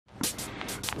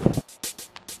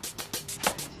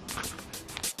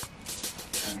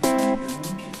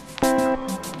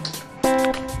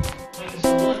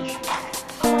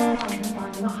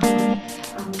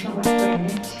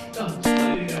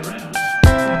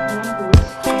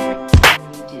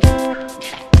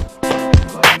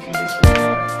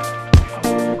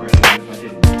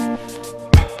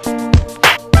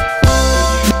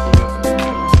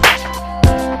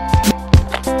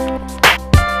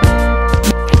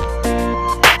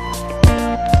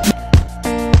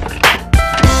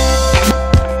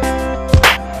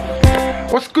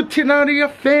What's good, Tenaria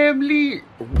family?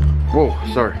 Whoa,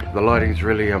 sorry, the lighting's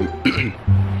really I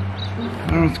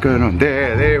don't know what's going on.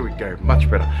 There we go, much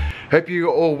better. Hope you're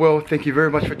all well. Thank you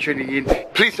very much for tuning in.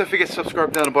 Please don't forget to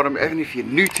subscribe down the bottom. And if you're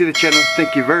new to the channel,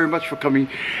 thank you very much for coming.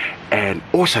 And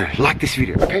also like this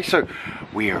video. Okay, so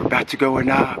we are about to go and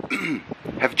have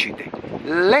a cheat day.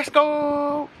 Let's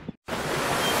go.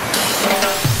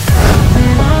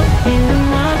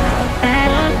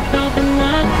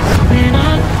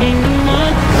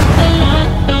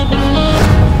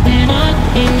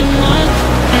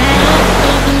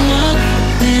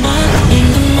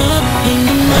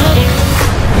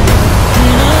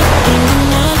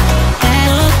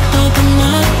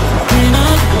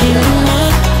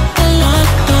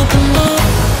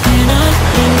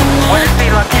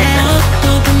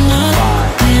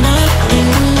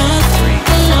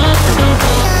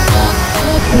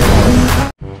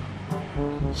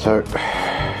 So,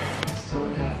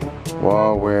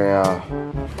 while we're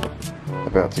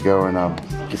about to go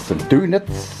and get some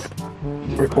donuts,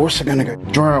 we're also going to go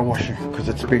dryer washing because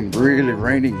it's been really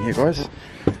raining here, guys.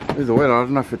 With the weather, I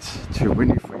don't know if it's too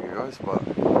windy for you guys, but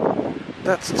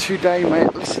that's today,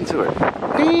 mate. Listen to it.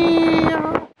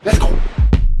 Let's go.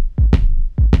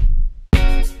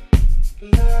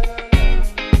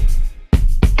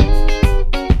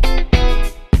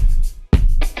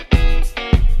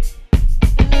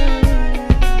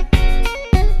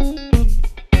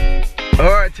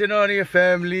 Tenaria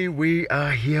family, we are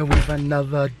here with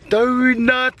another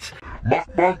donut.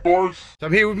 MUKBANG boys. So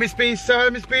I'm here with Miss B.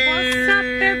 So Miss B. What's up,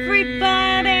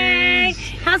 everybody?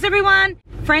 How's everyone?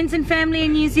 Friends and family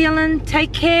in New Zealand,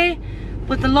 take care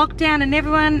with the lockdown and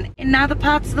everyone in other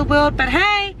parts of the world. But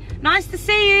hey, nice to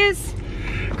see yous.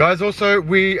 Guys, also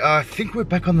we think we're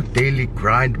back on the daily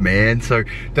grind, man. So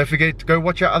don't forget to go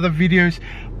watch our other videos,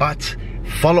 but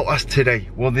follow us today,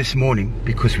 well this morning,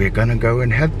 because we're gonna go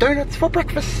and have donuts for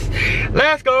breakfast.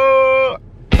 Let's go.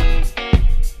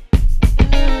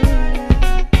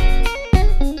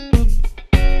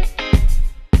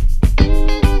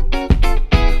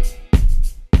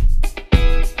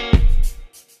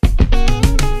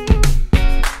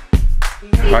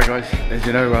 Alright guys, as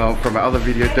you know from our other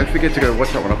video, don't forget to go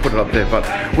watch that one, I'll put it up there. But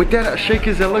we're down at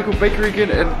Shaker's, our local bakery again,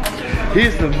 and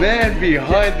here's the man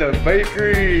behind the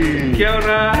bakery. Kia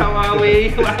ora, how are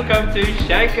we? Welcome to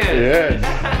Shaker's.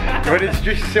 Yes. You want to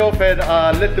introduce yourself and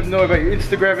let them know about your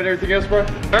Instagram and everything else, bro?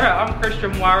 Alright, I'm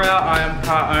Christian Warrior, I am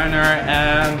part owner,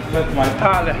 and with my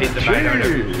partner, he's the main owner,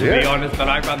 to be honest, but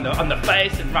I run on the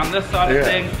face and run this side of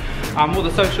things. All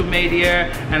the social media,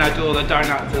 and I do all the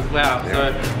donuts as well.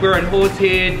 So we're in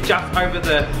Horsehead, just over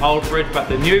the old bridge, but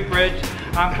the new bridge.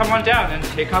 Come on down and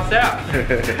check us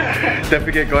out. Don't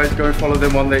forget guys, go and follow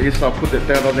them on their Insta. I'll put that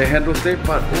down on their handles there,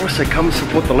 but also come and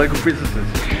support the local businesses.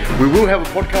 We will have a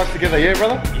podcast together, yeah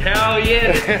brother? Hell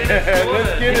yeah,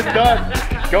 let's get it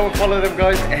done. Go and follow them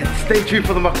guys and stay tuned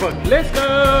for the mukbang. Let's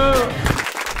go!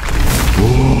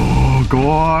 Oh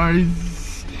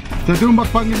guys, they're doing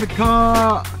mukbang in the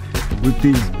car with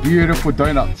these beautiful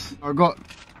donuts. I got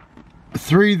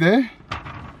 3 there,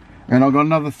 and I got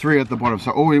another 3 at the bottom.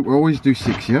 So we always do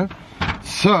 6, yeah?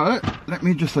 So let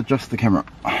me just adjust the camera.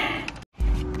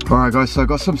 Alright guys, so I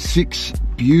got some 6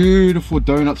 beautiful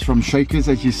donuts from Shaker's.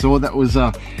 As you saw, that was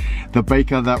the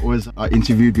baker that was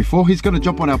interviewed before. He's gonna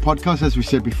jump on our podcast, as we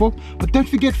said before. But don't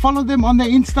forget, follow them on their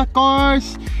Insta,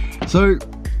 guys. So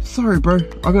sorry bro,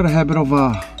 I got a habit of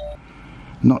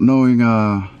not knowing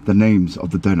the names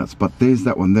of the donuts, but there's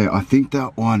that one there. I think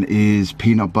that one is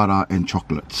peanut butter and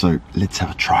chocolate. So let's have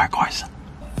a try, guys.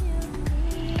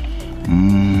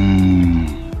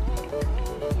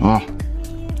 Oh,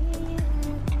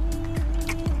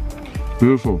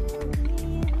 beautiful.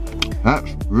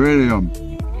 That's really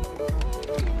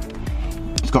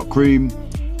it's got cream,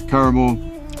 caramel,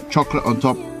 chocolate on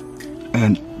top,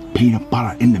 and peanut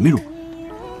butter in the middle.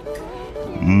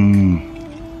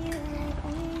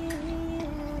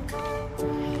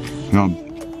 Yum.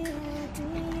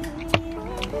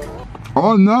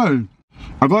 Oh no,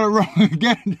 I got it wrong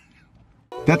again.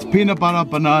 That's peanut butter,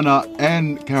 banana,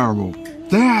 and caramel.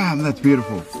 Damn, that's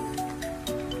beautiful.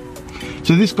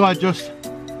 So this guy just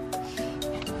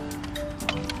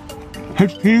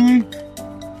has kiwi.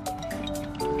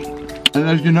 And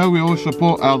as you know, we always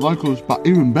support our locals, but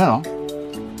even better,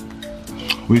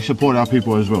 we support our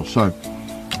people as well. So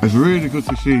it's really good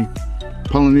to see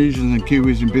Polynesians and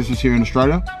Kiwis in business here in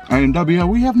Australia. And in WA,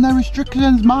 we have no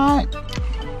restrictions, mate.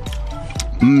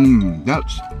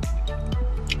 That's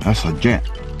a jet.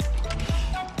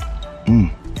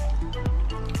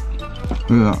 Look at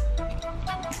that.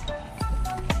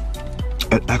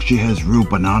 It actually has real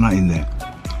banana in there.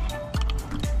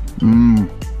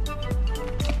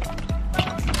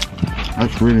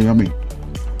 That's really yummy.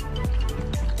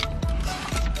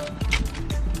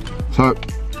 So,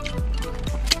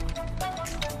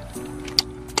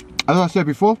 as I said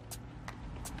before,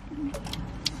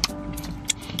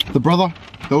 the brother,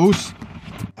 those,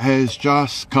 has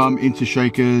just come into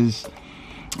Shakers,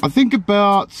 I think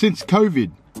about since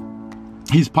COVID.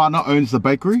 His partner owns the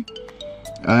bakery,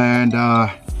 and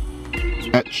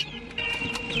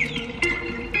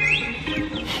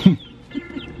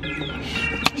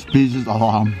these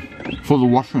are for the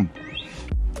washing.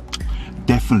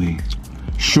 Definitely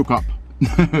shook up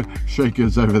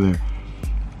Shakers over there.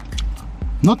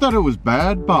 Not that it was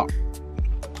bad, but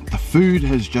the food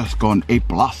has just gone A+,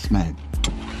 man.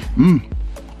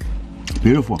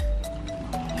 Beautiful.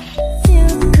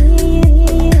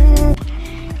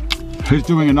 He's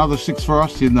doing another 6 for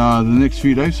us in the next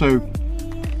few days, so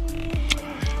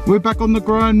we're back on the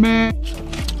grind, man.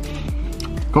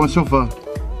 Got myself a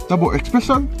double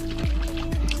espresso.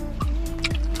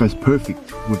 Goes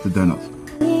perfect with the donuts.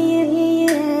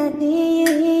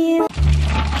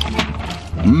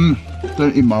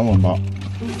 Don't eat my one, but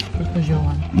What was your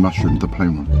one? mushroom, the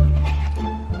plain one.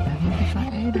 If I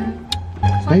ate it.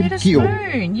 I need a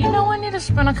spoon. You know I need a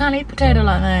spoon. I can't eat potato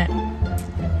like that.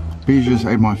 Bees just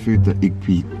ate my food, the pig.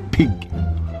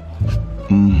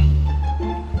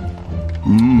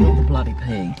 You're the bloody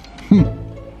pig.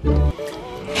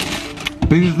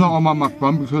 Bees is not on my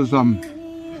mukbang because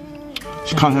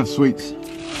she can't have sweets.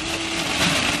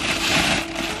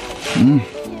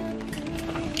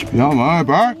 Yummy,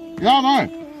 bro. Yummy.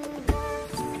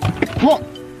 What?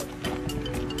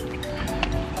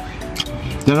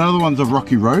 That other one's a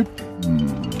rocky road.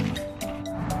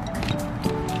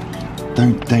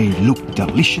 Don't they look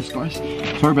delicious, guys?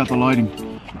 Sorry about the lighting.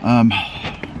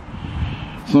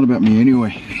 It's not about me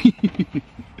anyway.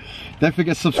 Don't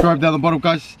forget to subscribe down the bottom,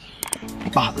 guys.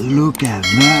 But look at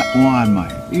that one,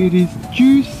 mate. It is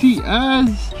juicy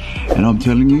as. And I'm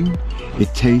telling you,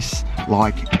 it tastes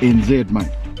like NZ,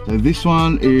 mate. So this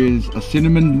one is a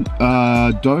cinnamon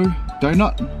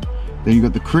donut. Then you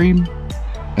got the cream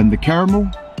and the caramel.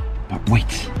 But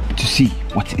wait to see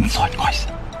what's inside, guys.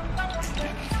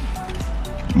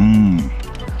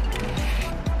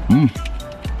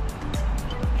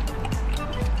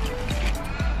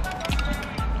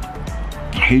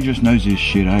 He just knows his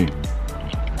shit, eh?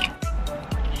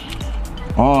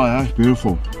 Oh, that's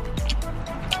beautiful. I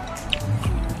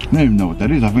don't even know what that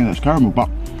is. I think that's caramel, but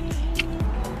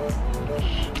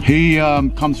he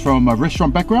comes from a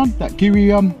restaurant background, that Kiwi,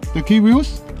 the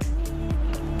Kiwis.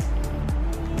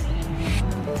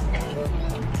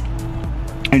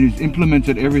 And he's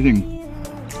implemented everything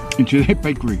into their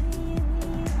bakery.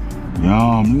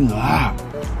 Yum, look at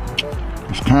that.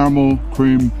 It's caramel,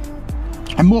 cream,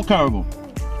 and more caramel.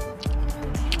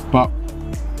 But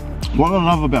what I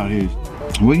love about it is,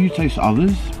 when you taste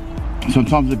others,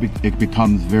 sometimes it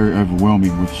becomes very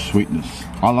overwhelming with sweetness.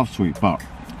 I love sweet, but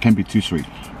it can be too sweet.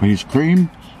 But his cream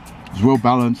is well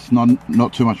balanced,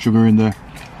 not too much sugar in there,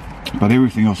 but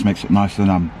everything else makes it nice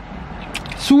and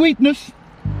sweetness.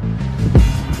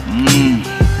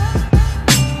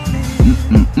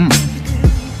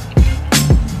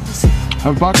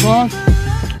 Have a bite, guys.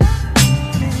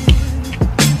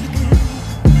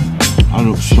 That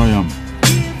looks so yum.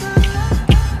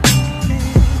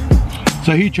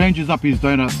 So he changes up his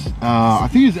donuts, I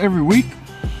think it's every week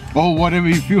or whatever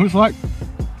he feels like.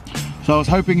 So I was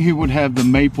hoping he would have the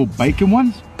maple bacon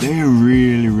ones. They're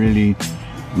really,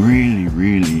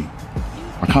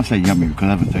 I can't say yummy because I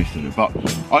haven't tasted it, but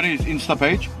on his Insta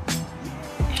page,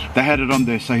 they had it on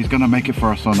there, so he's gonna make it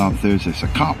for us on Thursday. So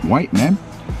can't wait, man.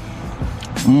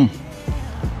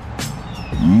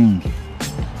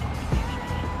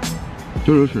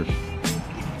 Delicious.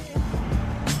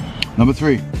 Number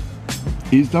 3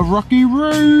 is the Rocky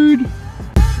Road.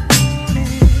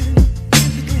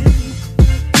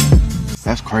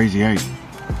 That's crazy, eh?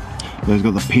 There's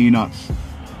got the peanuts,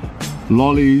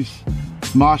 lollies,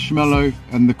 marshmallow,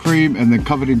 and the cream, and then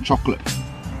covered in chocolate.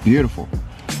 Beautiful.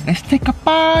 Let's take a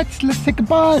bite. Let's take a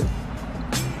bite.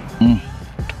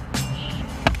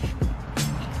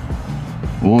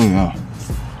 Oh yeah.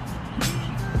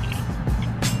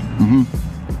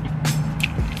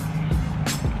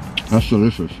 That's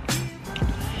delicious.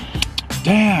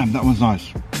 Damn, that one's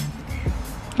nice.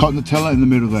 Got Nutella in the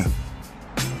middle there.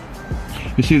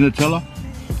 You see Nutella?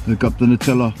 They've got the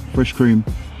Nutella, fresh cream,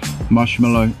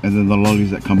 marshmallow, and then the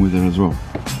lollies that come with it as well.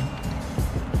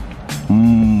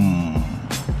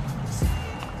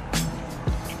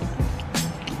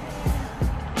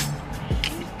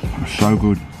 So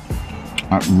good.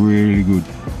 Like really good.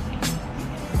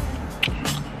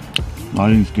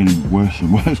 Lighting's getting worse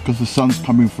and worse because the sun's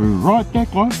coming through right there,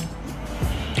 guys.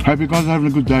 Hope you guys are having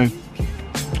a good day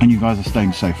and you guys are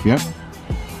staying safe, yeah?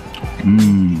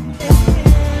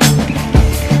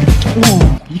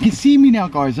 Oh, you can see me now,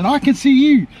 guys, and I can see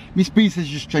you. Miss Bees has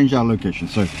just changed our location,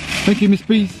 so thank you, Miss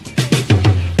Bees.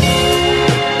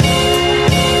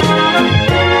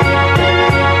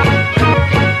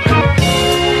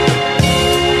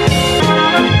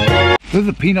 There's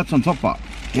the peanuts on top part.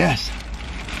 Yes.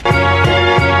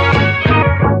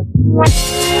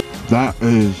 That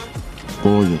is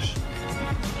gorgeous.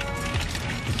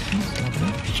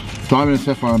 Diamond and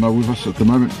Sapphire are with us at the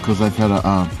moment because they've had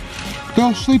a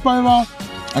girl sleepover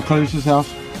at Clarice's house.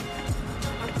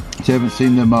 So you haven't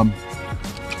seen them on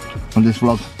this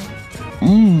vlog.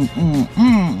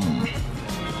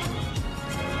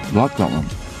 Like that one.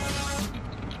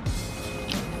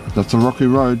 That's a rocky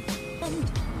road.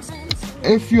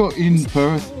 If you're in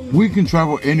Perth, we can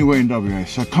travel anywhere in WA,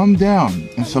 so come down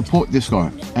and support this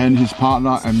guy and his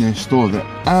partner and their store. They're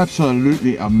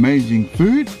absolutely amazing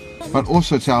food, but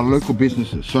also it's our local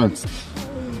businesses. So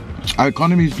our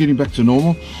economy is getting back to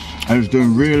normal and it's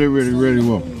doing really, really, really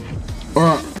well. All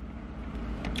right,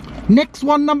 next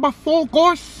one, number 4,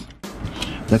 guys.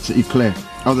 That's the eclair.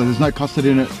 Oh, there's no custard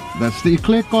in it. That's the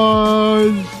eclair,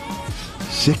 guys.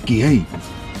 Sicky, eh?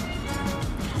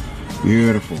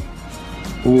 Beautiful.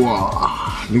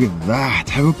 Wow, look at that.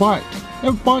 Have a bite.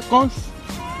 Have a bite, guys.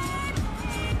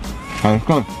 Okay, let's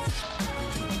go.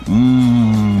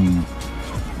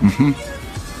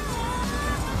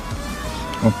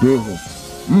 That's beautiful.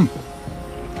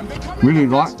 Really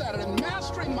light.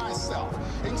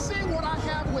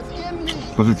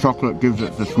 But the chocolate gives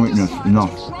it the sweetness.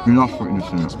 Enough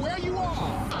sweetness in it.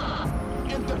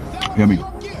 Yummy.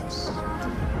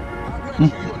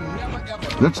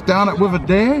 Let's down it with a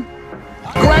dare.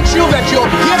 Grant you that your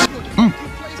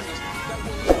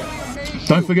gift.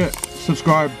 Don't forget,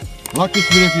 subscribe, like this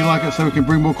video if you like it so we can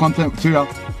bring more content to you.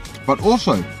 But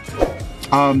also,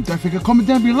 don't forget, comment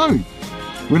down below.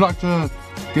 We'd like to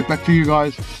get back to you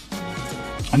guys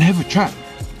and have a chat,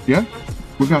 yeah,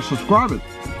 with our subscribers.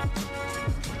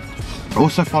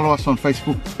 Also follow us on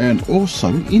Facebook and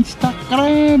also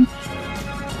Instagram.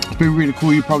 It's been really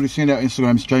cool. You've probably seen our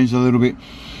Instagram's changed a little bit.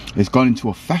 It's gone into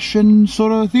a fashion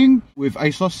sort of thing with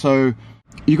ASOS, so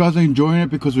you guys are enjoying it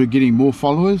because we're getting more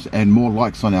followers and more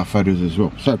likes on our photos as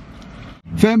well. So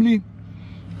family,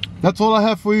 that's all I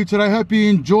have for you today. Hope you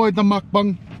enjoyed the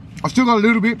mukbang. I still got a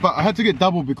little bit, but I had to get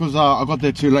double because I got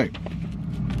there too late.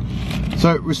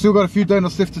 So we've still got a few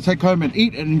donuts left to take home and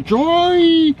eat and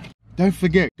enjoy. Don't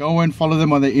forget, go and follow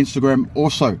them on their Instagram.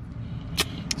 Also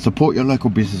support your local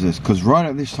businesses because right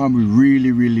at this time we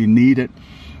really, really need it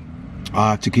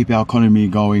to keep our economy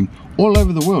going all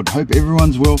over the world. Hope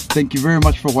everyone's well. Thank you very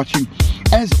much for watching.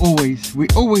 As always, we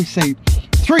always say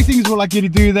 3 things we'd like you to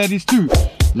do. That is to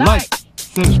like,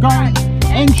 subscribe,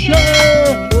 and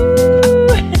share.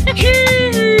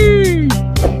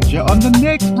 See you on the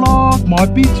next vlog.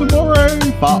 Might be tomorrow,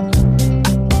 but